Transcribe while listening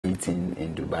meeting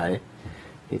in Dubai.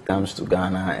 He comes to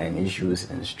Ghana and issues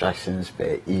instructions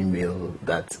per email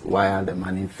that wire the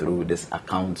money through this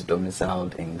account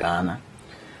domiciled in Ghana,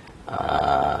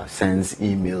 sends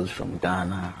emails from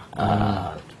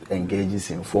Ghana,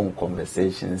 engages in phone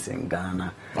conversations in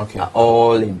Ghana,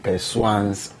 all in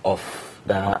pursuance of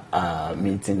the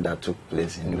meeting that took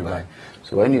place in Dubai.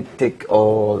 So when you take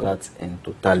all that in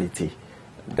totality,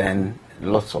 then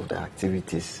lots of the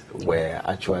activities were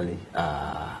actually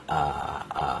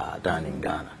done in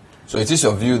Ghana. So it is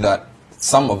your view that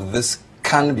some of this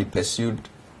can be pursued,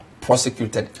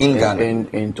 prosecuted in Ghana?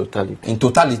 In totality. In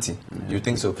totality? You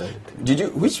think so? Totality. Did you,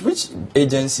 which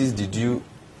agencies did you,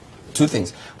 two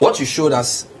things. What you showed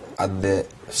us at the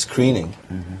screening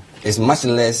is much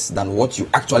less than what you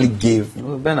actually gave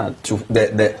to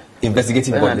the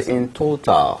investigative bodies. In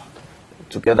total,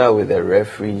 together with the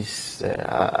referees,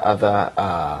 other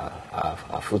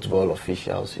football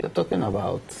officials, you're talking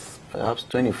about perhaps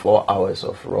 24 hours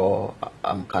of raw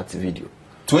cut video.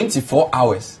 24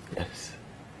 hours? Yes,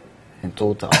 in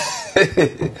total.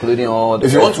 Including all the...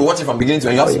 If you want to watch it from beginning to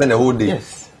end, you have to spend the whole day?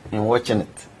 Yes, in watching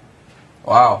it.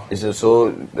 Wow. So,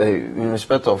 in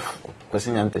respect of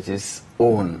Kwasi Nyantakyi's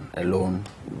own alone,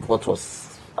 what was...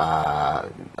 I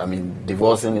mean,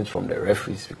 divorcing it from the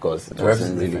referees because it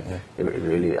wasn't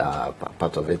really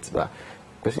part of it. But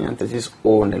Kwasi Nyantakyi's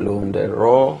own alone, the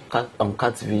raw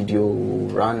cut video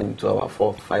ran into about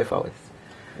 4 to 5 hours.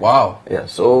 Wow. Yeah.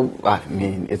 So I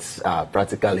mean, it's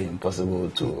practically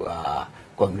impossible to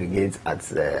congregate at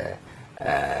the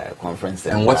conference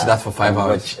center and watch that for 5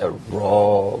 hours. Watch a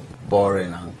raw,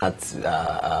 boring, and cut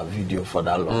video for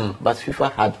that long. But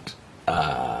FIFA had.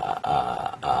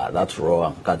 That raw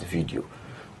and cut video,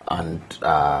 and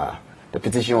the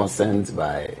petition was sent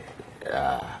by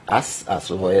us as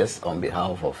lawyers on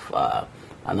behalf of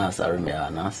Anas Arimea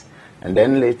Anas, and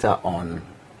then later on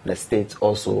the state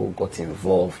also got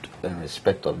involved in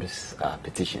respect of this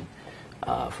petition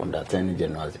from the Attorney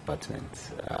General's department.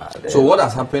 So what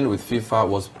has happened with FIFA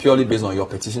was purely based on your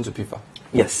petition to FIFA?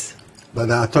 Yes. But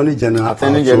the Attorney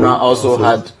General also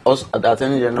had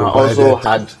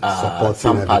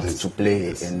some part to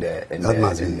play in the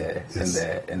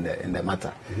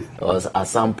matter. Because at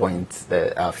some point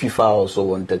the FIFA also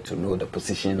wanted to know the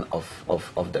position of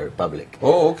the Republic.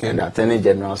 Oh, okay. And the Attorney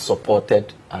General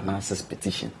supported Anas's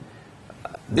petition.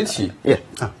 Did she? Yeah.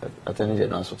 Attorney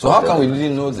General supported. So how come we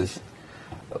didn't know this?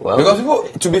 Well, because people,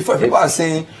 to be fair, people are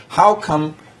saying, how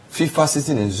come FIFA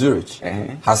sitting in Zurich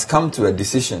has come to a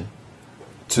decision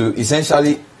to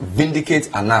essentially vindicate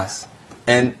Anas,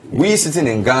 and we sitting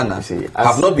in Ghana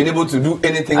have not been able to do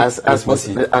anything as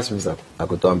Mr.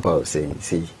 Akoto Ampaw was saying.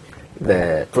 See,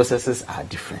 the processes are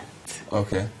different.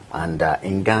 Okay. And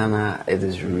in Ghana, it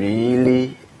is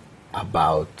really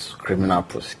about criminal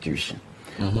prosecution.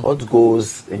 What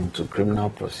goes into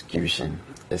criminal prosecution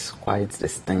is quite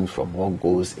distinct from what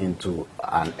goes into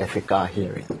an ethical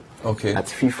hearing. Okay. At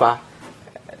FIFA,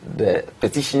 the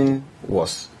petition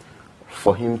was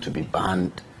for him to be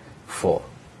banned for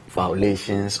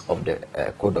violations of the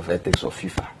Code of Ethics of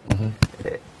FIFA.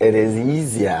 It is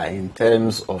easier in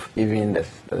terms of even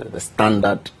the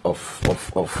standard of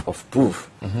proof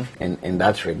in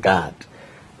that regard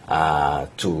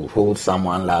to hold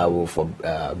someone liable for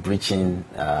breaching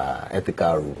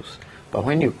ethical rules. But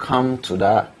when you come to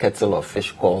that kettle of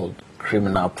fish called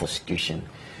criminal prosecution,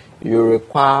 you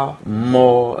require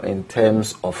more in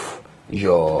terms of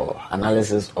your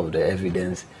analysis of the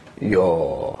evidence,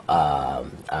 your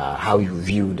how you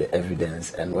view the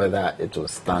evidence, and whether it will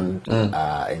stand in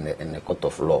a court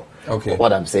of law. Okay.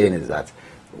 What I'm saying is that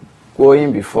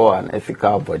going before an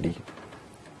ethical body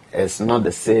is not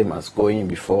the same as going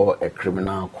before a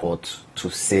criminal court to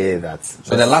say that.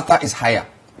 So the latter is higher.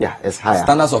 Yeah, it's higher.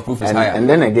 Standards of proof is higher. And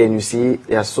then again, you see,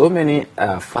 there are so many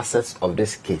facets of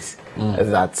this case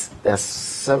that there are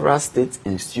several state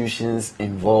institutions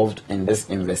involved in this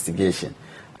investigation.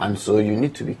 And so you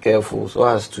need to be careful so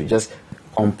as to just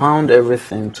compound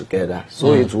everything together.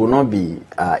 So it will not be,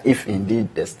 if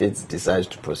indeed the state decides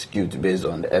to prosecute based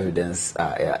on the evidence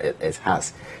it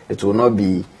has, it will not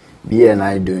be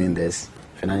BNI doing this,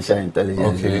 Financial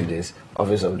Intelligence doing this,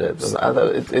 Office of the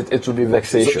it will be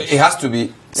vexatious. So it has to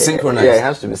be synchronized. Yeah, it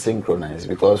has to be synchronized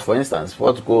because, for instance,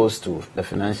 what goes to the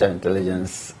financial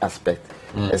intelligence aspect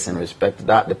is in respect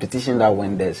that the petition that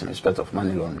went there is in respect of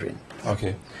money laundering.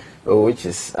 Okay. Which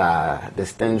is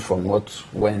distinct from what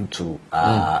went to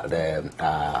the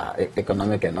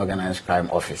Economic and Organized Crime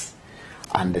Office,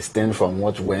 and distinct from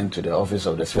what went to the Office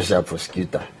of the Special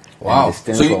Prosecutor. Wow.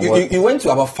 So you went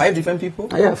to about 5 different people?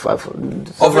 Yeah, 5.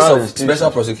 Office of Special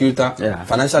Prosecutor,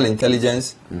 Financial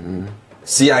Intelligence,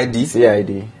 CID?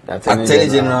 CID. Attorney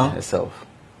General herself.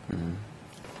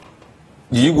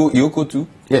 Did you go too?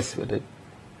 Yes, we did.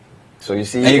 So you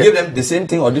see, and you give them the same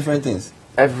thing or different things?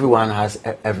 Everyone has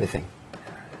everything.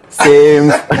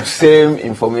 Same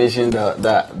information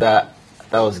that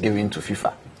was given to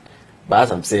FIFA. But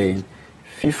as I'm saying,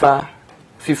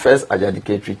 FIFA's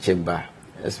adjudicatory chamber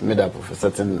is made up of a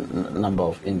certain number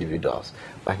of individuals.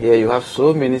 But here you have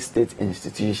so many state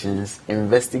institutions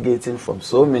investigating from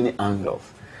so many angles.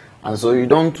 And so you're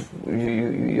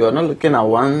not looking at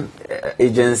one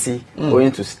agency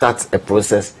going to start a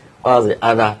process while the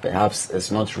other perhaps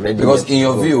is not ready. Because in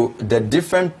your view, the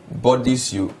different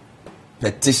bodies you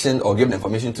petition or give the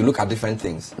information to look at different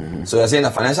things. So you're saying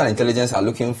that financial intelligence are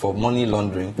looking for money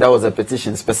laundering. That was a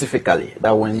petition specifically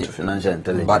that went to financial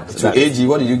intelligence. But to AG,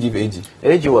 what did you give AG?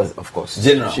 AG was, of course,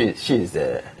 general. She is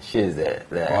the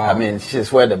Wow. I mean,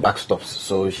 she's where the buck stops.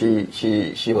 So she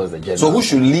was the general. So who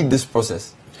should lead this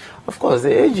process? Of course,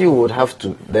 the AG would have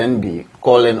to then be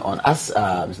calling on, as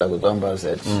Mr. Akoto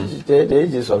said, the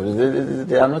AG's office,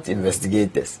 they are not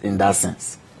investigators in that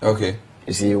sense. Okay.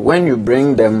 You see, when you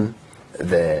bring them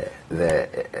the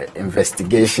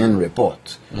investigation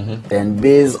report, then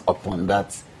based upon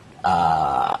that,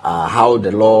 how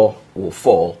the law will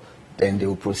fall, then they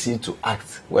will proceed to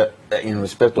act in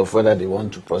respect of whether they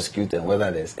want to prosecute and whether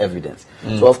there's evidence.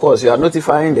 So, of course, you are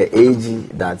notifying the AG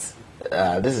that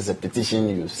this is a petition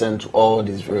you send to all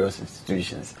these various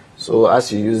institutions. So,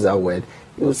 as you use that word,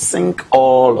 you sync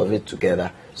all of it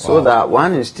together so that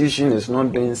one institution is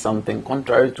not doing something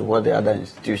contrary to what the other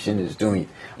institution is doing.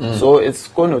 So, it's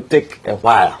going to take a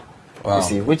while, you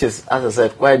see, which is, as I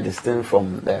said, quite distinct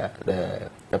from the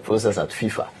process at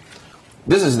FIFA.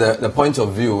 This is the point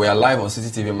of view. We are live on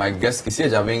CCTV. My guest, Kissi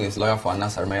Agyabeng, is lawyer for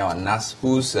Anas Anas,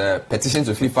 whose petition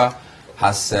to FIFA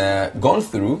has gone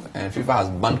through, and FIFA has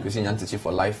banned Kwasi Nyantakyi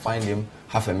for life, fined him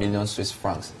 $500,000 Swiss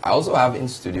francs. I also have in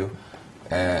studio,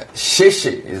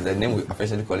 Sheshe is the name we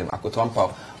affectionately call him, Akoto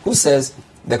Ampaw, who says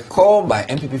the call by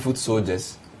MPP foot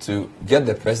soldiers to get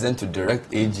the president to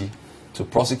direct AG to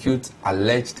prosecute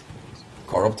alleged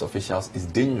corrupt officials is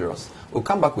dangerous. We'll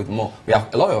come back with more. We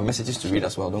have a lot of messages to read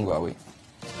as well. Don't go away.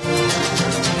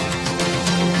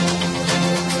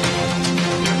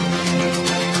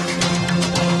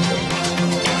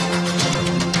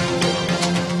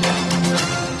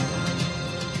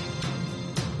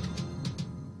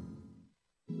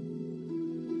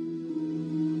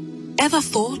 Ever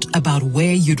thought about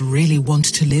where you'd really want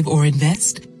to live or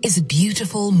invest? Is it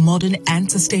beautiful, modern,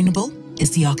 and sustainable?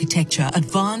 Is the architecture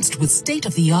advanced with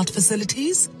state-of-the-art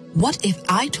facilities? What if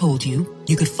I told you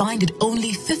you could find it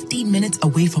only 15 minutes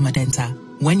away from Adenta?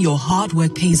 When your hard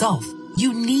work pays off,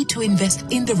 you need to invest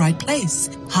in the right place.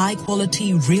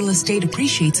 High-quality real estate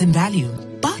appreciates in value.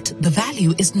 But the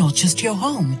value is not just your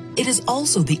home. It is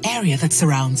also the area that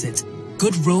surrounds it.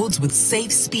 Good roads with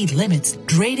safe speed limits,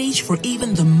 drainage for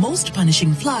even the most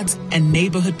punishing floods, and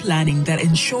neighborhood planning that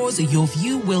ensures your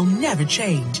view will never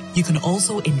change. You can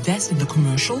also invest in the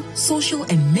commercial, social,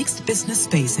 and mixed business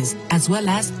spaces, as well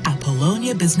as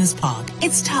Apollonia Business Park.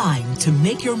 It's time to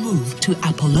make your move to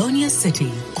Apollonia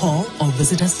City. Call or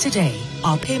visit us today.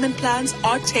 Our payment plans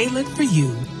are tailored for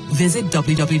you. Visit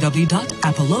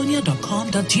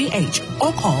www.apollonia.com.gh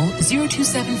or call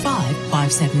 0275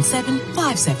 577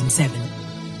 577.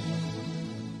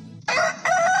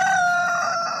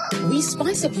 We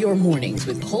spice up your mornings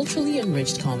with culturally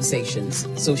enriched conversations,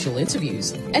 social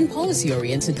interviews, and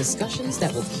policy-oriented discussions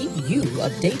that will keep you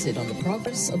updated on the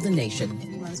progress of the nation.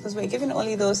 Because we're giving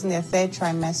only those in their third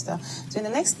trimester. So in the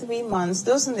next 3 months,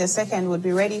 those in their second would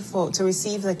be ready to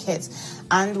receive the kits.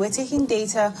 And we're taking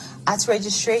data at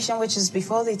registration, which is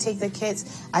before they take the kits,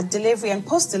 at delivery and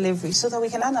post-delivery, so that we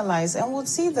can analyze and we'll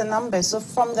see the numbers. So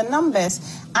from the numbers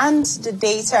and the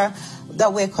data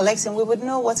that we're collecting, we would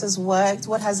know what has worked,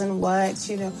 what hasn't worked,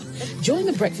 you know. Join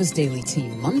the Breakfast Daily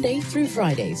team Monday through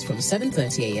Fridays from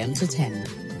 7:30 a.m. to 10.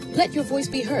 Let your voice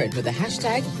be heard with the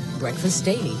hashtag Breakfast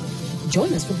Daily.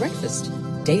 Join us for breakfast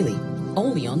daily,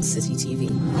 only on City TV.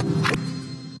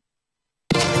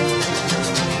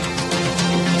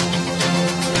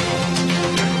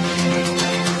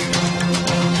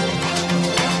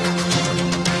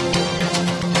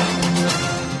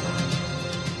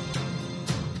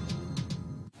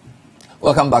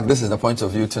 Welcome back. This is The Point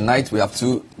of View. Tonight we have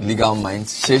two legal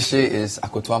minds. Sheshe is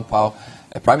Akoto Ampaw,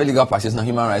 a private legal practitioner,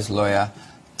 human rights lawyer,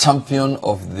 champion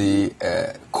of the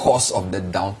cause of the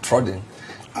downtrodden.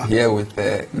 Here with,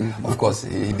 of course,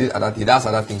 he does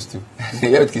other things too.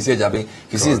 Here with Kissi Agyabeng.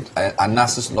 Kissi is a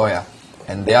NAS's lawyer,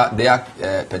 and their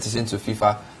petition to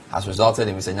FIFA has resulted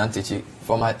in Mr. Nyantakyi,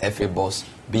 former FA boss,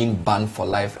 being banned for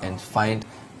life and fined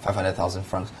 500,000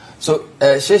 francs. So,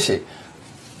 Sheshe,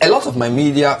 a lot of my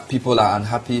media people are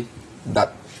unhappy that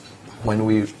when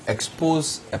we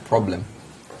expose a problem,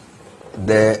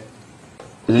 the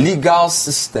legal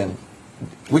system,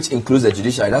 which includes the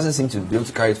judiciary, doesn't seem to be able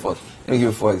to carry it forth. Let me give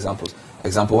you 4 examples.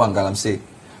 Example 1, Galamsey.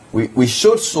 We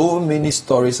showed so many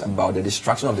stories about the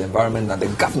destruction of the environment that the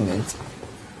government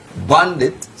banned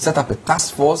it, set up a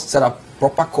task force, set up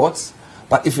proper courts.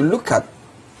 But if you look at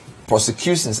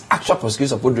prosecutions, actual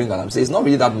prosecutions of people doing Galamsey, it's not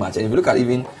really that much. And if you look at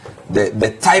even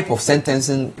the type of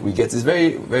sentencing we get, it's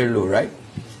very, very low, right?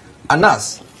 And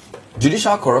as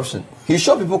judicial corruption, he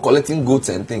showed people collecting goods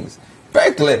and things.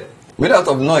 Very clear. Without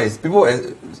of noise, people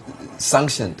were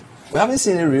sanctioned. We haven't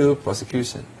seen a real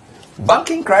prosecution.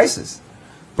 Banking crisis.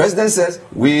 President says,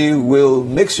 we will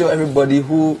make sure everybody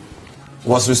who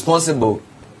was responsible,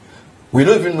 we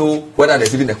don't even know whether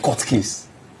there's even a court case.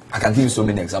 I can give you so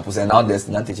many examples, and now there's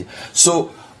Nyantakyi.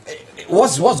 So,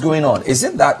 what's going on? Is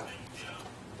it that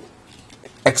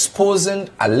exposing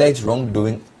alleged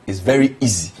wrongdoing is very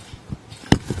easy,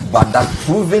 but that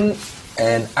proving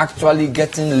and actually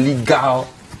getting legal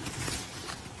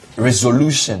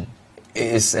resolution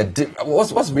is a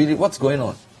what's going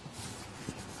on?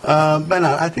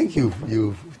 Bernard, I think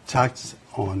you've touched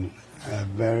on a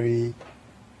very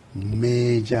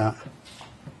major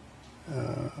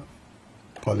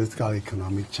political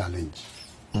economic challenge.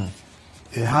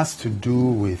 It has to do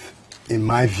with, in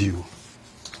my view,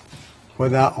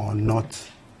 whether or not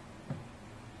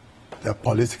the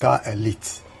political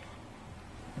elite,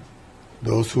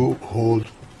 those who hold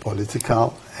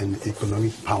political and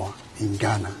economic power in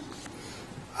Ghana,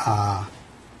 are,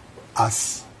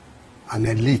 as an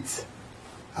elite,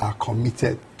 are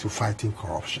committed to fighting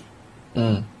corruption.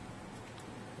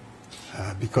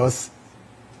 Because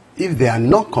if they are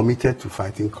not committed to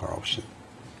fighting corruption,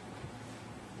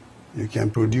 you can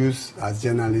produce, as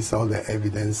journalists, all the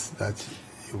evidence that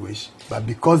you wish. But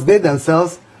because they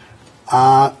themselves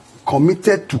are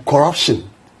committed to corruption,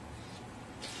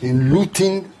 in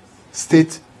looting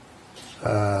state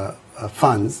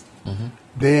funds,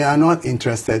 they are not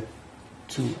interested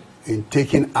in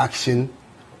taking action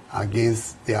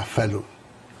against their fellow.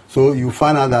 So you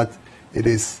find out that it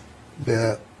is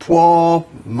the poor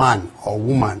man or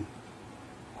woman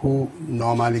who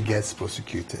normally gets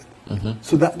prosecuted.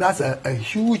 So that's a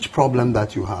huge problem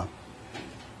that you have.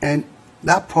 And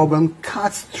that problem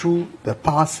cuts through the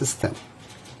power system.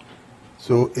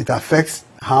 So it affects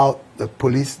how the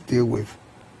police deal with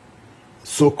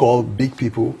so-called big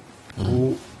people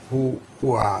who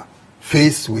are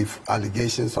faced with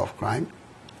allegations of crime.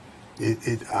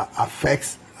 It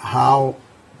affects how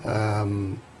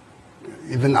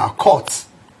even our courts,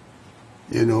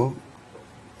 you know,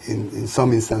 in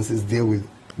some instances deal with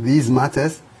these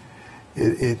matters.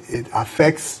 It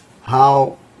affects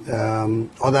how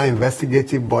other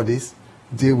investigative bodies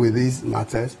deal with these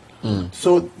matters.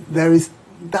 So there is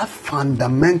that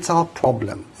fundamental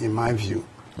problem, in my view,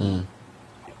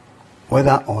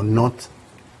 whether or not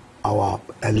our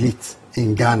elite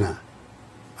in Ghana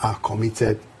are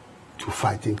committed to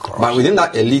fighting corruption. But within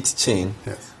that elite chain,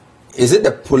 yes, is it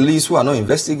the police who are not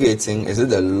investigating? Is it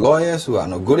the lawyers who are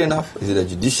not good enough? Is it the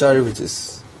judiciary which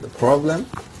is the problem?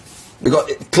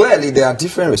 Because clearly there are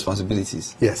different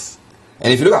responsibilities. Yes.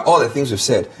 And if you look at all the things we've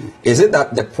said, is it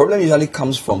that the problem usually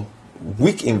comes from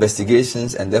weak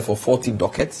investigations and therefore faulty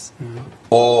dockets?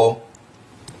 Or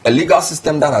a legal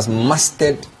system that has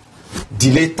mastered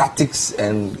delayed tactics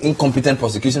and incompetent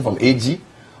prosecution from AG?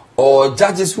 Or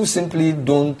judges who simply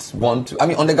don't want to? I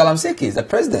mean, on the Galamsey case, the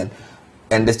president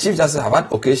and the chief justice have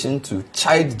had occasion to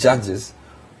chide judges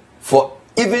for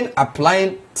even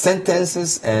applying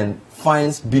sentences and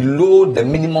fines below the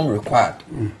minimum required.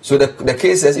 So the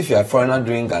case says if you are a foreigner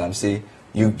doing Galamsey,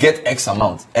 you get X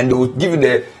amount, and they will give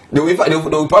you they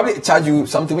will probably charge you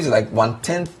something which is like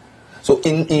 1/10. So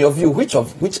in your view, which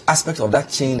aspect of that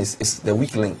chain is the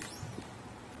weak link?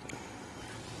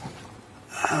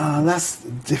 That's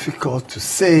difficult to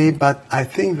say, but I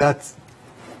think that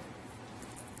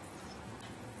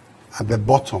at the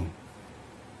bottom,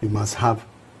 you must have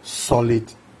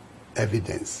solid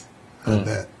evidence at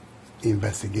the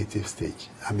investigative stage.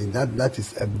 I mean, that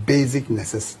is a basic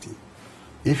necessity.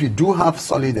 If you do have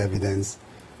solid evidence,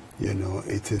 you know,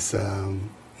 it is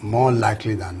more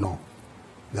likely than not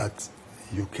that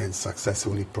you can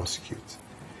successfully prosecute.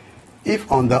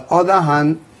 If, on the other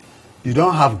hand, you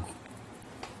don't have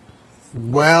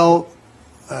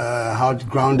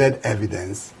grounded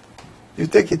evidence, you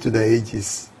take it to the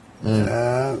AGs.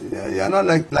 You're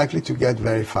not likely to get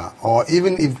very far. Or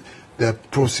even if the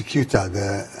prosecutor,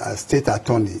 the state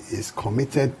attorney, is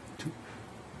committed to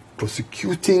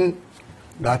prosecuting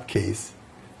that case,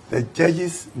 the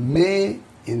judges may,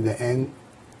 in the end,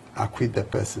 acquit the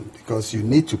person, because you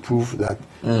need to prove that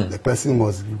the person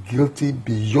was guilty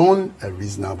beyond a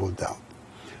reasonable doubt.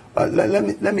 But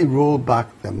let me roll back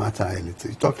the matter a little.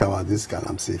 You talked about this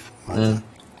galamsey matter.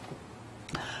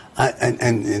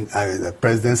 And the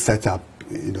president set up,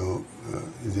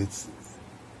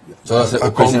 so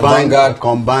a combined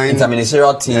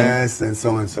interministerial team. Yes, and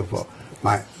so on and so forth.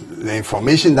 The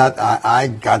information that I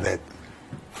gathered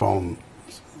from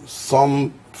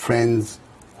some friends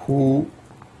who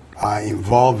are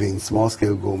involved in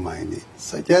small-scale gold mining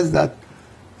suggests that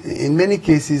in many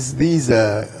cases these,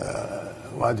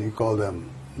 what do you call them,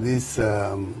 these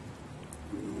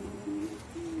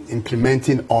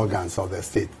implementing organs of the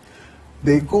state,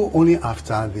 they go only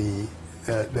after the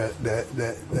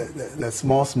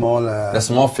small the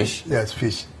small fish. Yes,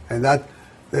 fish, and that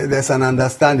there's an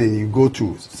understanding. You go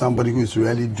to somebody who is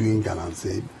really doing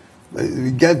galamsey,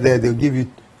 you get there, they'll give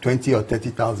you 20 or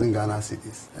 30,000 Ghana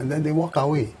cedis, and then they walk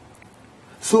away.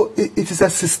 So it is a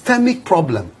systemic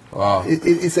problem. Wow.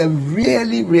 It's a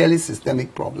really, really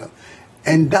systemic problem,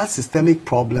 and that systemic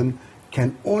problem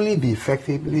can only be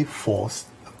effectively fought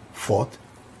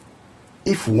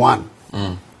if one.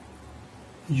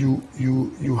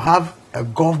 You have a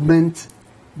government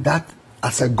that,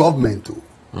 as a government,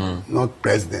 not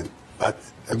president, but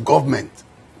a government,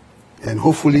 and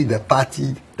hopefully the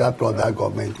party that brought that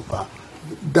government to power,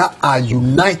 that are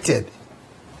united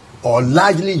or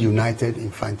largely united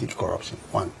in fighting corruption.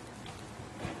 One.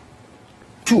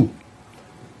 Two,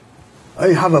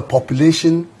 you have a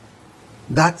population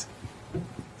that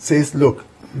says, look,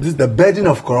 the burden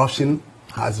of corruption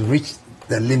has reached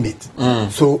the limit.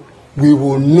 So we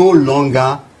will no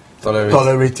longer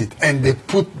tolerate it. And they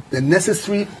put the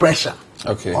necessary pressure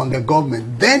on the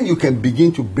government. Then you can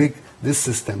begin to break this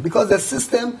system. Because the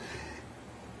system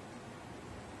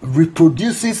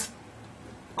reproduces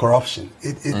corruption.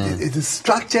 It is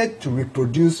structured to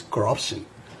reproduce corruption.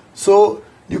 So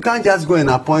you can't just go and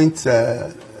appoint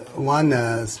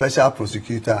one special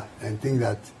prosecutor and think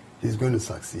that he's going to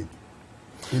succeed.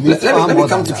 Let me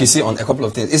come to Kissi on a couple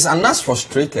of things. Is Anas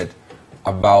frustrated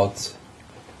about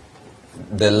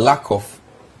the lack of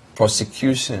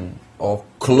prosecution or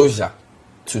closure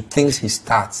to things he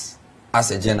starts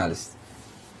as a journalist?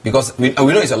 Because we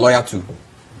know he's a lawyer too,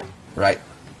 right?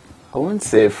 I wouldn't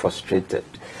say frustrated.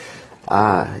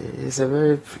 He's a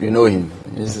very, you know him,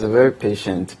 he's a very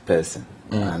patient person.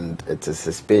 And it is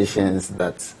his patience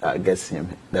that gets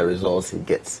him the results he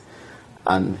gets.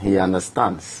 And he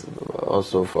understands,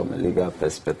 also from a legal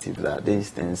perspective, that these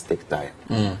things take time.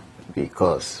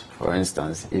 Because, for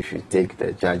instance, if you take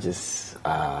the judges'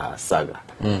 saga,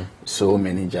 so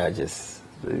many judges,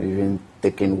 even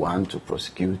taking one to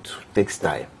prosecute takes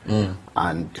time.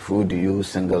 And who do you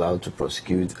single out to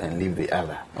prosecute and leave the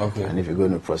other? And if you're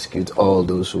going to prosecute all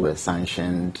those who were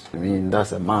sanctioned, I mean,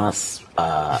 that's a mass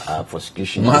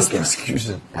prosecution. Mass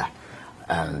prosecution. Yeah.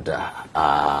 And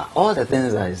all the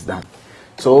things that is done.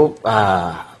 So,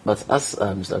 but as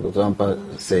Mr.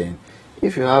 Akoto is saying,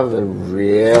 if you have a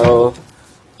real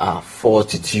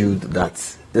fortitude that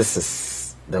this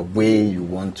is the way you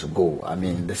want to go, I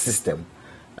mean, the system,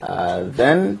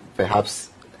 then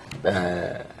perhaps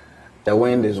the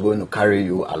wind is going to carry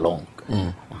you along.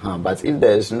 But if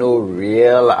there is no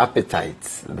real appetite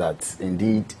that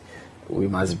indeed we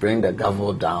must bring the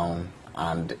gavel down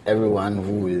and everyone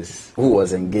who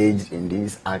was engaged in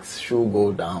these acts should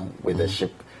go down with the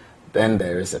ship, then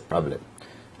there is a problem.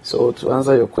 So to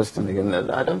answer your question again,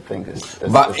 I don't think it's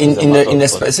but in a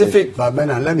specific. But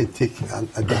Bernard, let me take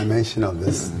a dimension of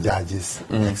this judge's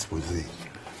expose.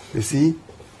 You see,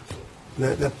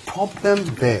 the problem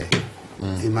there,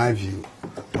 in my view,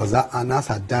 was that Anas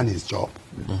had done his job.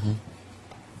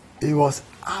 It was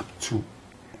up to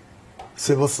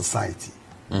civil society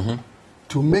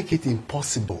to make it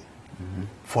impossible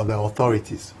for the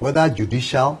authorities, whether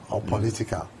judicial or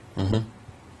political,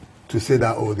 to say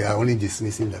that, oh, they are only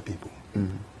dismissing the people.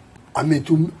 I mean,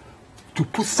 to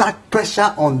put such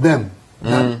pressure on them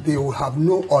that they will have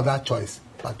no other choice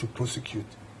but to prosecute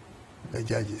the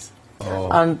judges.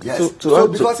 And yes.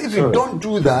 Because if you don't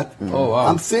do that,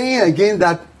 I'm saying again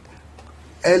that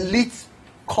elite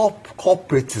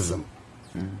corporatism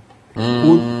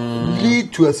would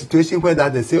lead to a situation where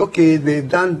that they say, okay, they've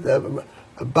done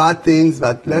bad things,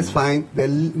 but let's find the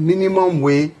minimum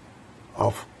way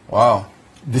of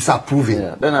disapproving.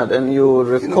 Yeah. Then you will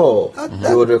recall, that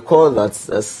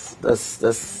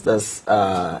there's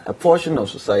a portion of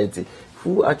society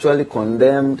who actually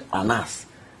condemned Anas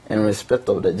in respect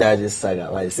of the judge's saga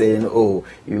by saying, oh,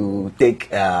 you take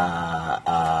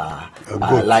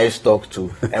livestock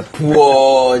to a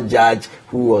poor judge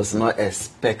who was not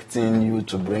expecting you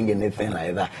to bring anything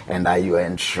like that, and that you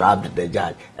entrapped the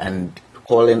judge, and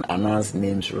calling Anan's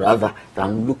names rather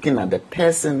than looking at the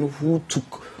person who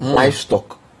took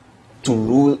livestock to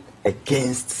rule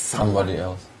against somebody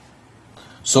else.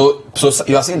 So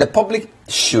you are saying the public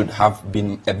should have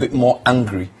been a bit more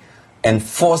angry and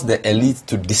force the elite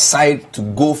to decide to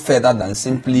go further than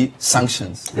simply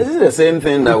sanctions. This is the same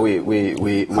thing that we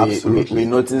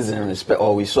noticed in respect,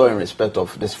 or we saw in respect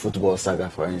of this football saga,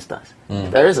 for instance.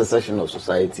 There is a section of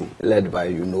society led by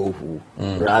you know who,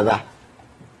 rather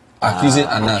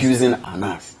accusing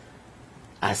Anas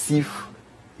as if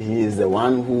he is the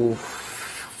one who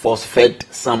force-fed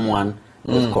someone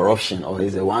with corruption, or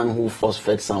he's the one who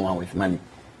force-fed someone with money.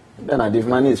 Then if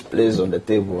money is placed on the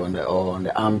table or on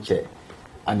the armchair,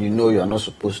 and you know you are not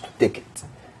supposed to take it,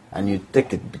 and you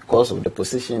take it because of the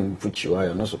position in which you are,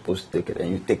 you're not supposed to take it,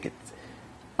 and you take it,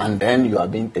 and then you are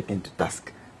being taken to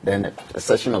task, then a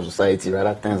section of society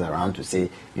rather turns around to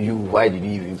say, why did you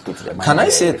even put the money? Can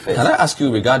I ask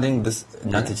you regarding this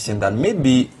Nyantakyi that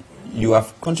maybe you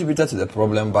have contributed to the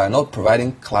problem by not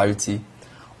providing clarity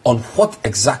on what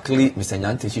exactly Mr.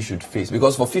 Nyantakyi should face?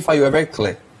 Because for FIFA, you were very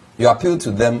clear. You appealed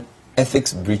to them,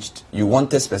 ethics breached. You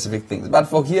wanted specific things. But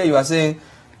for here, you are saying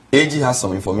AG has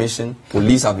some information,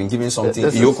 police have been giving something,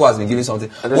 Yoko has been giving something.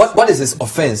 What is his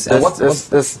offense?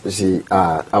 You see,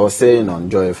 I was saying on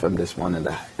Joy FM this morning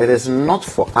that it is not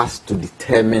for us to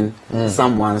determine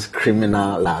someone's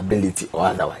criminal liability or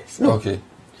otherwise. No. Okay.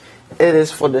 It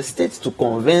is for the state to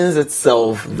convince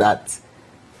itself that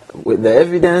with the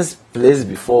evidence placed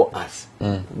before us,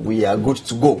 we are good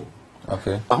to go.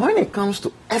 Okay. But when it comes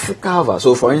to ethical,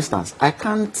 so for instance, I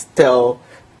can't tell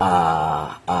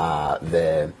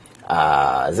the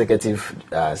executive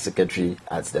secretary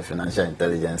at the Financial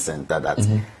Intelligence Center that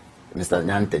Mr.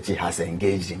 Nyantakyi has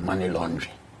engaged in money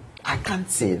laundering. I can't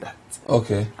say that.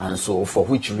 Okay. And so for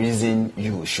which reason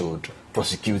you should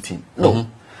prosecute him. No.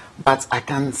 But I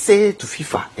can say to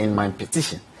FIFA in my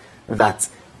petition that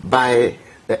by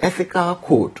the ethical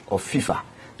code of FIFA,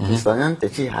 Mr.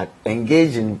 Nyantakyi had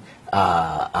engaged in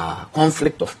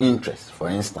conflict of interest, for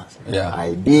instance.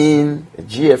 By being a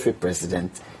GFA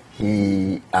president,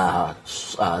 he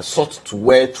sought to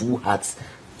wear two hats,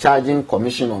 charging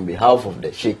commission on behalf of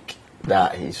the sheikh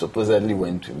that he supposedly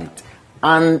went to meet,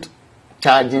 and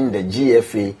charging the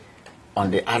GFA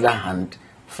on the other hand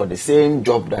for the same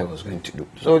job that I was going to do.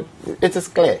 So it is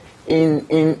clear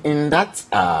in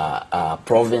that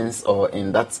province, or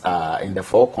in that in the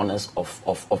four corners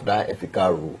of that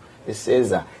ethical rule, it says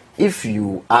that if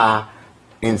you are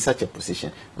in such a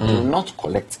position, do not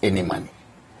collect any money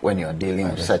when you are dealing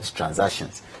with such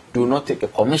transactions. Do not take a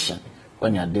commission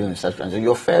when you are dealing with such transactions.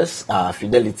 Your first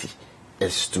fidelity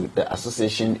is to the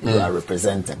association you are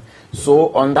representing.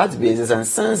 So on that basis, and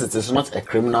since it is not a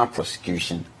criminal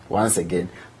prosecution, once again,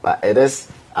 but it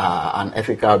is an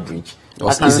ethical breach,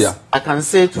 I can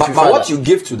say to but what you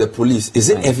give to the police, is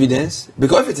it evidence?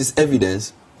 Because if it is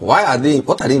evidence, what are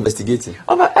they investigating?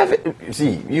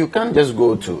 See, you can't just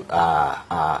go to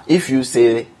if you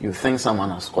say you think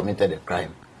someone has committed a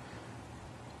crime,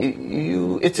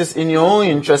 it is in your own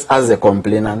interest as a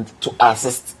complainant to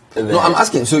assist. No, I'm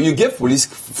asking. So you gave police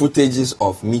footages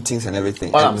of meetings and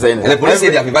everything. What I'm saying is, and the police say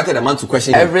they have invited a man to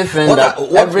question everything.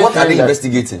 What are they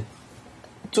investigating?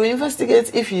 To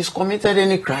investigate if he's committed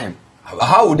any crime.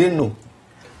 How would they know?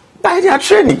 By their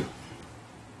training.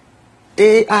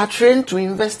 They are trained to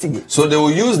investigate. So they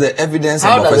will use the evidence,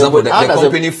 for example, the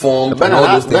company form and all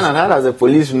those things. Then how does the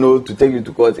police know to take you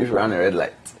to court if you run a red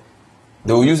light?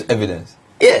 They will use evidence.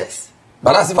 Yes.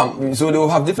 But that's so they will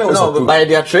have different ways of but by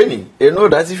their training, they know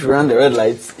that if you run the red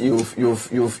light,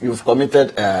 you've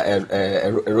committed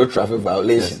a road traffic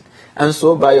violation. Yes. And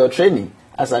so by your training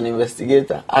as an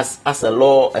investigator, as a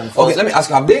law enforcement. Okay, let me ask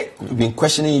you, have they been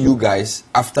questioning you guys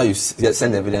after you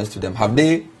send evidence to them? Have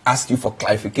they asked you for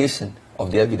clarification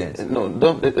of the evidence? No,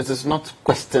 it is not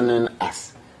questioning us.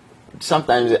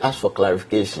 Sometimes they ask for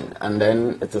clarification, and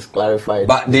then it is clarified.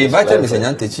 But they invited Mr.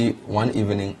 Nyantakyi one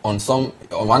evening on some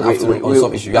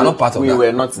issue. You are not part of that. We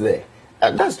were not there.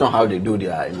 That's not how they do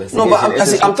their investigation. No, but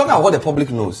I'm talking about what the public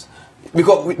knows.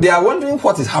 Because they are wondering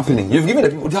what is happening. You've given the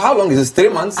people, how long is this? 3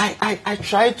 months? I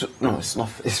tried to, no, it's not,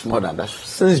 it's more than that.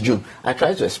 Since June, I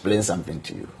tried to explain something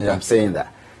to you. Yeah. I'm saying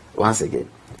that, once again,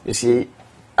 you see,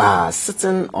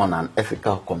 sitting on an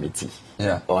ethical committee,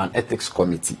 or an ethics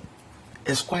committee,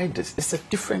 it's quite this. It's a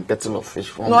different kettle of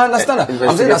fish. No, I understand that.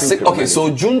 I'm saying that. Okay, so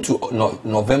June to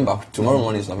November, tomorrow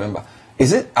morning is November.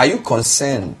 Are you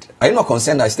concerned? Are you not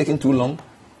concerned that it's taking too long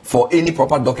for any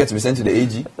proper docket to be sent to the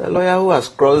AG? The lawyer who has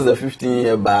crossed the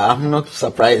 15-year bar, I'm not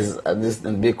surprised at this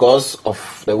because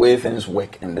of the way things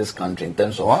work in this country in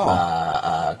terms of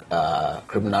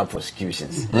criminal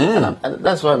prosecutions. And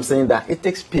that's why I'm saying that it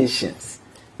takes patience.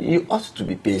 You ought to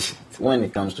be patient when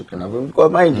it comes to criminal.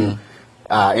 Because mind you,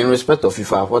 in respect of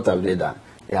FIFA, what have they done?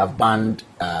 They have banned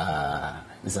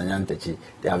Mr. Nyantakyi.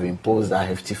 They have imposed a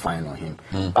hefty fine on him.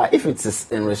 But if it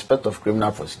is in respect of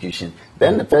criminal prosecution,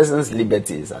 then the person's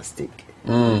liberty is at stake.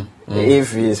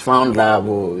 If he is found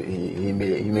liable, he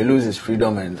may lose his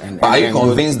freedom. But are you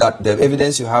convinced that the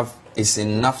evidence you have is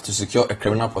enough to secure a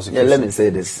criminal prosecution? Yeah, let me say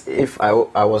this. If I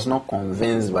was not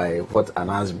convinced by what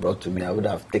Anas brought to me, I would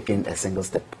have taken a single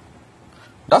step.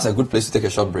 That's a good place to take a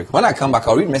short break. When I come back,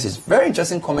 I'll read messages. Very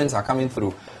interesting comments are coming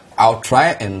through. I'll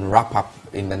try and wrap up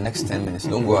in the next 10 minutes.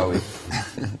 Don't go away.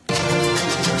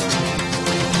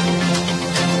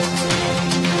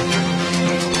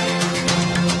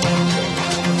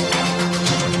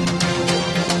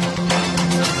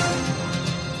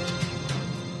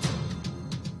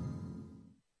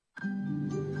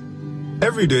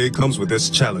 Every day comes with its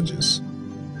challenges.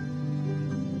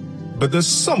 But there's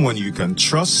someone you can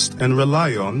trust and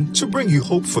rely on to bring you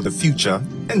hope for the future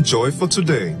and joy for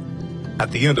today.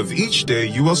 At the end of each day,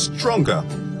 you are stronger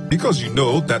because you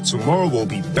know that tomorrow will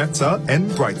be better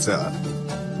and brighter.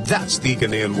 That's the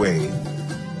Ghanaian way.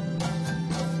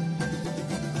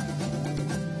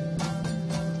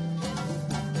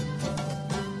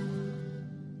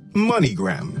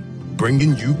 MoneyGram,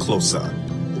 bringing you closer.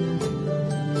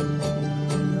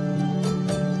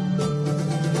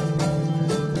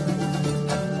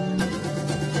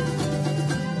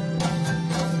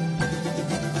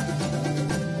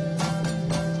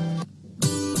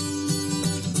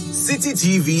 City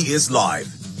TV is live.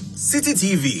 City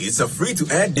TV is a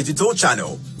free-to-air digital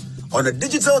channel. On a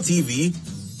digital TV,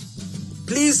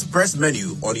 please press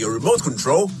menu on your remote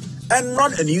control and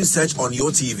run a new search on your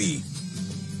TV.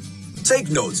 Take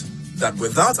note that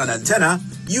without an antenna,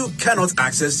 you cannot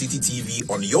access City TV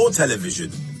on your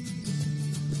television.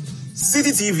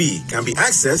 City TV can be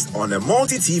accessed on a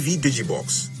multi-TV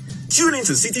digibox. Tune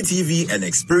into City TV and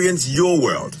experience your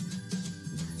world.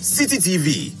 City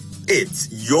TV.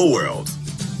 It's your world.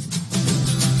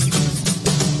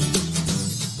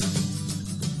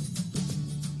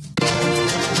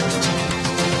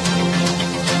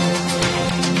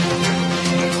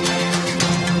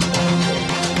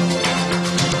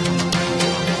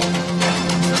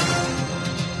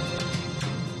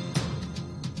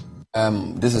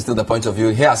 This is still the point of view.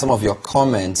 Here are some of your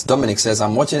comments. Dominic says,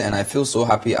 I'm watching and I feel so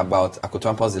happy about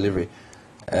Akoto Ampaw's delivery.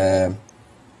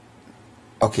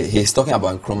 Okay, he's talking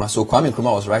about Nkrumah. So Kwame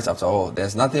Nkrumah was right after all.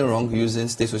 There's nothing wrong using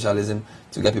state socialism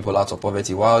to get people out of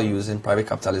poverty while using private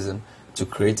capitalism to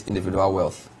create individual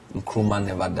wealth. Nkrumah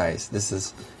never dies. This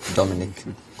is Dominic.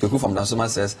 Kweku from Dansuma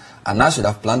says, Anas should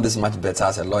have planned this much better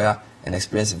as a lawyer and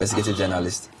experienced investigative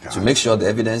journalist to make sure the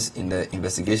evidence in the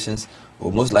investigations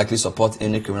will most likely support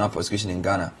any criminal prosecution in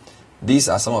Ghana. These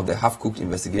are some of the half-cooked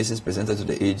investigations presented to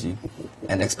the AG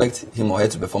and expect him or her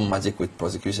to perform magic with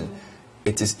prosecution.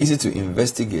 It is easy to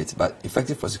investigate, but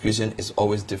effective prosecution is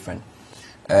always different.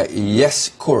 Yes,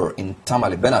 Kor in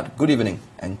Tamale. Bernard, good evening,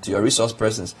 and to your resource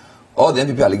persons. All the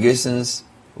NPP allegations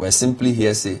were simply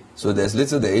hearsay, so there's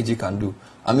little the AG can do.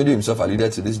 Amidu himself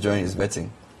alluded to this during his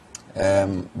vetting.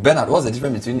 Bernard, what's the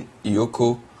difference between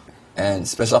Iyoko and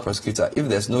special prosecutor? If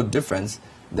there's no difference,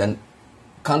 then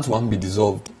can't one be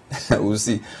dissolved? We'll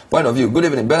see. Point of view. Good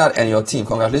evening, Bernard and your team.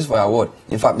 Congratulations for your award.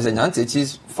 In fact, Mr.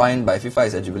 Nyantakyi's fine by FIFA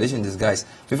is a jubilation in disguise.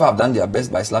 FIFA have done their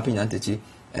best by slapping Nyantakyi,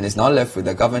 and it's now left with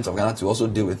the government of Ghana to also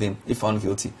deal with him if found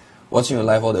guilty. Watching you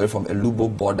live all the way from Elubo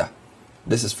border.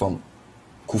 This is from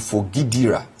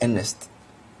Kufogidira, Ernest.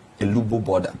 Elubo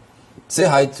border. Say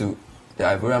hi to the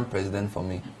Ivorian president for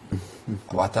me.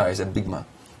 Ouattara is a big man.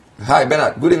 Hi,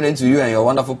 Bernard. Good evening to you and your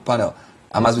wonderful panel.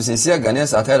 I must be sincere,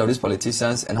 Ghanaians are tired of these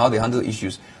politicians and how they handle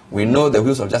issues. We know the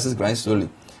wheels of justice grind slowly,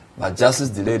 but justice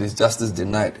delayed is justice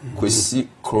denied. Kwasi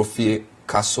Krofie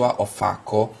Kaswa of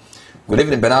Fako. Good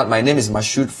evening, Bernard. My name is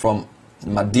Mashoud from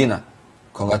Medina.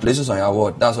 Congratulations on your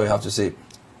award. That's all you have to say.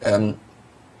 Good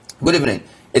evening.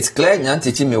 It's clear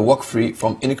Nyantakyi may walk free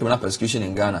from any criminal persecution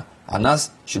in Ghana.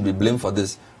 Anas should be blamed for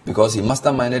this because he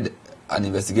masterminded an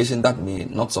investigation that may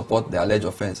not support the alleged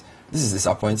offense. This is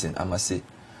disappointing, I must say.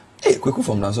 Hey, Kweku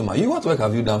from Dansoma, what work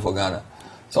have you done for Ghana?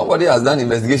 Somebody has done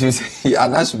investigations,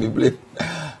 and that should be blamed.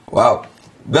 Wow.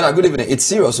 Bernard, good evening. It's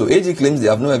serious. So AG claims they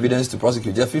have no evidence to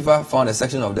prosecute. Jeff FIFA found a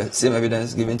section of the same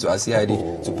evidence given to our CID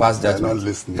to pass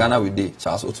judgment. Ghana with day.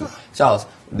 Charles Otu. Charles,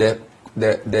 the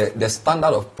the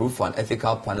standard of proof for an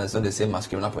ethical panel is not the same as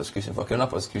criminal prosecution. For criminal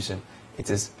prosecution, it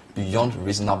is beyond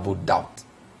reasonable doubt.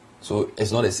 So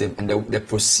it's not the same. And the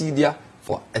procedure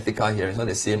for ethical hearing is not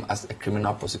the same as a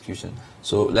criminal prosecution.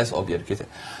 So let's all be educated.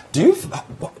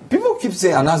 People keep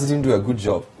saying Anas didn't do a good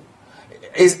job.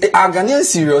 Are Ghanaians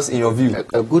serious in your view?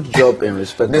 A good job in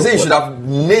respect. They say he should have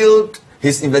nailed,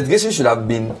 his investigation should have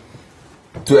been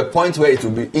to a point where it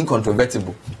will be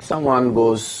incontrovertible. Someone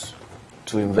goes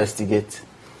to investigate,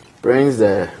 brings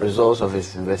the results of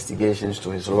his investigations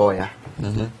to his lawyer,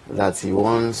 that he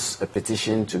wants a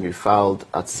petition to be filed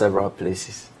at several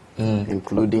places,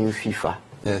 including FIFA.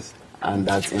 Yes. And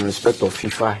that in respect of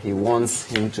FIFA, he wants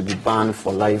him to be banned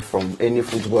for life from any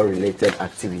football-related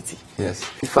activity. Yes.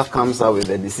 FIFA comes out with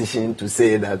a decision to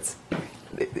say that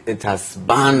it has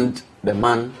banned the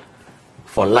man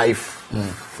for life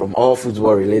from all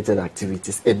football-related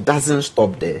activities. It doesn't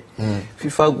stop there.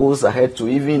 FIFA goes ahead to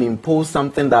even impose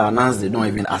something that Anas did not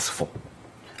even ask for.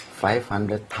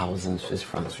 500,000 Swiss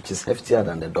francs, which is heftier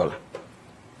than the dollar.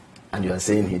 And you are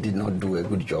saying he did not do a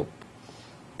good job.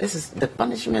 This is the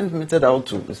punishment meted out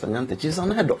to Mr. Nyantakyi is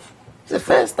unheard of. It's the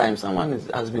first time someone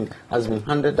has been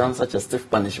handed down such a stiff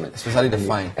punishment. Especially the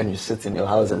fine. And you sit in your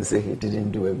house and say he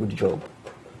didn't do a good job.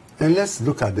 And let's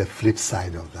look at the flip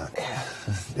side of that.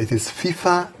 It is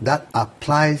FIFA that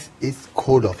applies its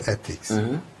code of ethics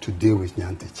to deal with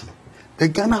Nyantakyi. The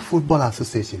Ghana Football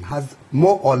Association has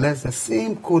more or less the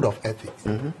same code of ethics.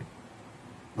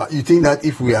 But you think that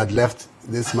if we had left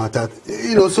this matter,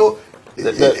 so...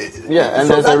 and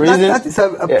so there's a reason... That is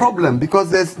a problem, because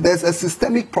there's a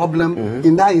systemic problem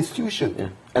in that institution. Yeah.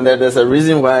 And there's a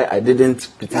reason why I didn't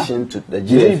petition to the GFA.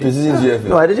 You didn't petition GFA?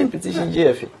 No, I didn't petition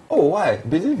GFA. Oh, why?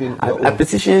 I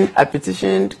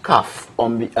petitioned CAF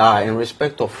in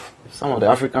respect of some of the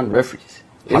African referees.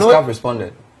 Has CAF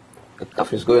responded?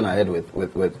 CAF is going ahead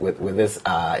with this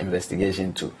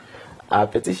investigation too. I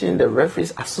petitioned the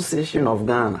Referees Association of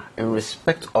Ghana in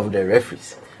respect of the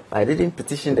referees. I didn't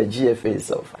petition the GFA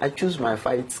itself. I choose my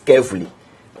fights carefully.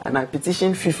 And I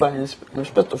petitioned FIFA in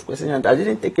respect of Kwasi Nyantakyi. I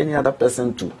didn't take any other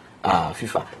person to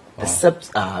FIFA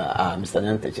except Mr.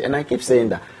 Nyantakyi. And I keep saying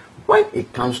that when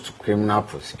it comes to criminal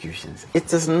prosecutions,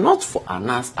 it is not for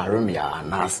Anas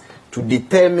to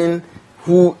determine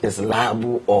who is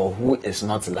liable or who is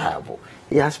not liable.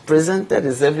 He has presented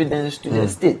his evidence to the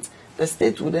state. The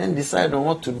state will then decide on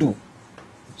what to do.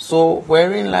 So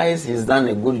wherein lies he's done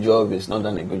a good job, he's not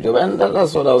done a good job. And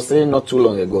that's what I was saying not too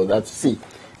long ago. That, see,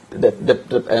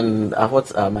 and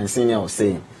what my senior was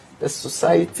saying, the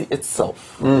society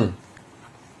itself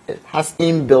it has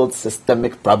inbuilt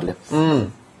systemic problems.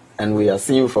 And we are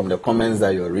seeing from the comments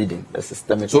that you're reading, the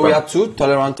systemic So problems. we are too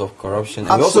tolerant of corruption.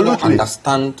 And Absolutely. we also don't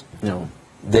understand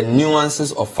the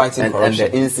nuances of fighting corruption.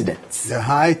 And the incidents. The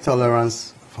high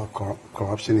tolerance for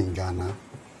corruption in Ghana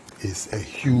is a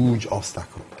huge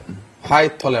obstacle. High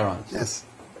tolerance? Yes.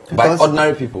 By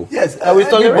ordinary people? Yes, we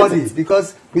tolerate everybody, it?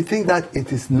 because we think that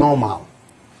it is normal.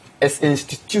 It's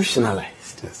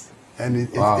institutionalized. Yes. And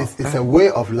it's a way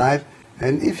of life.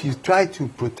 And if you try to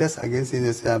protest against it,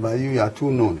 they say, but you are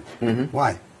too known.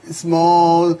 Why? A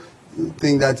small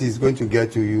thing that is going to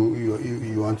get to you,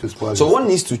 you want to spoil. So what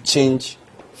needs to change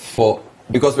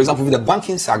because, for example, with the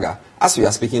banking saga, as we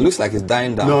are speaking, it looks like it's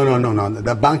dying down. No.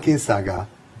 The banking saga,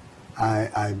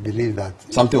 I believe that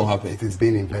something will happen. It is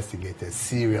being investigated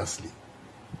seriously.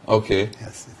 Okay.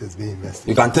 Yes, it is being investigated.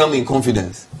 You can tell me in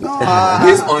confidence. No.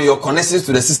 Based on your connections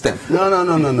to the system.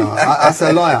 No. As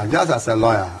a lawyer, just as a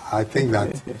lawyer, I think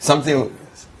that something.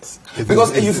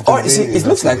 Because it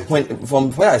looks like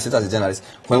from where I sit as a journalist,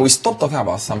 when we stop talking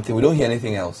about something, we don't hear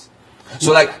anything else.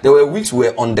 So like there were weeks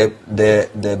where on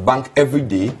the bank every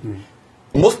day,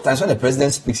 most times when the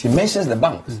president speaks, he mentions the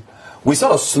banks. We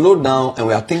sort of slow down and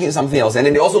we are thinking something else, and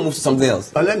then they also move to something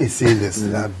else. But let me say this,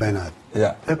 Bernard.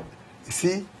 Yeah.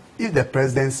 See, if the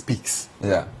president speaks,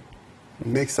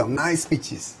 makes some nice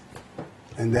speeches,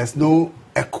 and there's no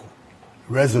echo,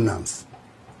 resonance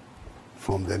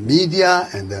from the media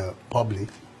and the public,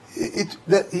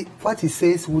 what he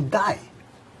says will die.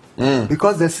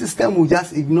 Because the system will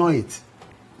just ignore it.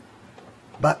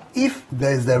 But if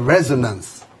there's the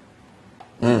resonance,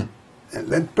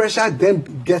 then pressure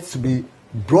then gets to be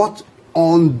brought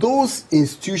on those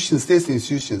institutions, state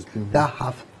institutions, that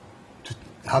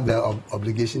have the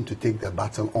obligation to take the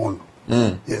battle on.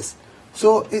 Yes.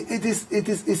 So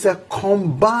it's a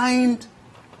combined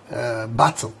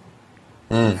battle.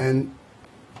 And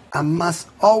I must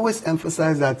always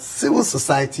emphasize that civil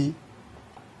society,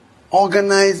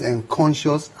 organized and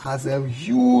conscious, has a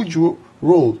huge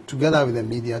role together with the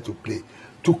media to play.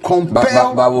 To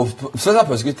compel... But special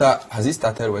prosecutor, has he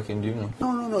started working? Do you know?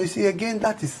 No. No. You see, again,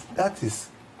 that is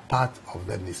part of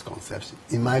the misconception,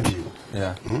 in my view.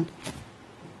 Yeah.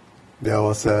 There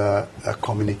was a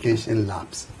communication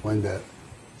lapse when the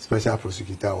special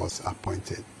prosecutor was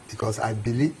appointed, because I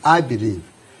believe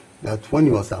that when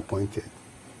he was appointed,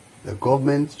 the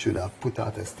government should have put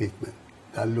out a statement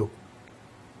that, look,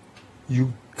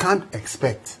 you can't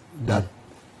expect that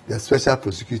the special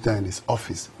prosecutor in his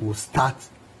office will start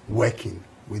working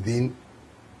within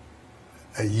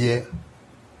a year.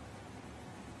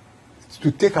 It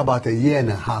will take about a year and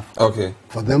a half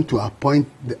for them to appoint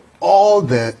all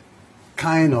the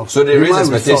kind of... So they raise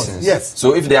expectations. Yes.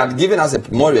 So if they had given us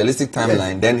a more realistic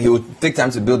timeline, then he would take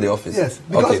time to build the office. Yes,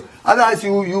 because otherwise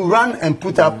you run and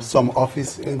put up some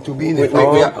office into being a...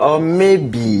 Or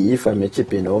maybe, if I may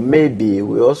chip in, or maybe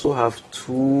we also have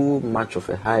too much of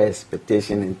a high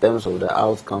expectation in terms of the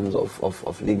outcomes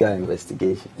of legal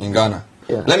investigation. In Ghana.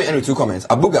 Yeah. Let me end with 2 comments.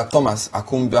 Abuga Thomas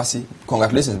Akumbasi,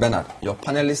 congratulations, Bernard. Your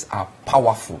panelists are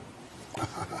powerful.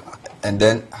 And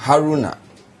then Haruna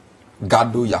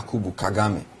Gado Yakubu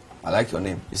Kagame. I like your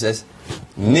name. He says,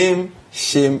 name,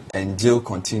 shame, and jail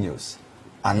continues.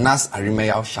 Anas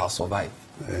Arimeyao shall survive.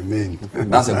 Amen.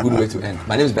 That's a good way to end.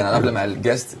 My name is Bernard Avle. My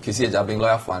guest, Kissi Agyabeng,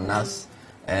 lawyer for Anas,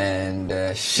 and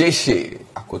Sheshe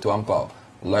Akoto Ampaw,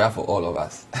 lawyer for all of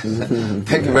us.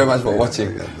 Thank you very much for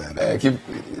watching.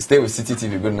 Stay with City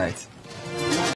TV. Good night.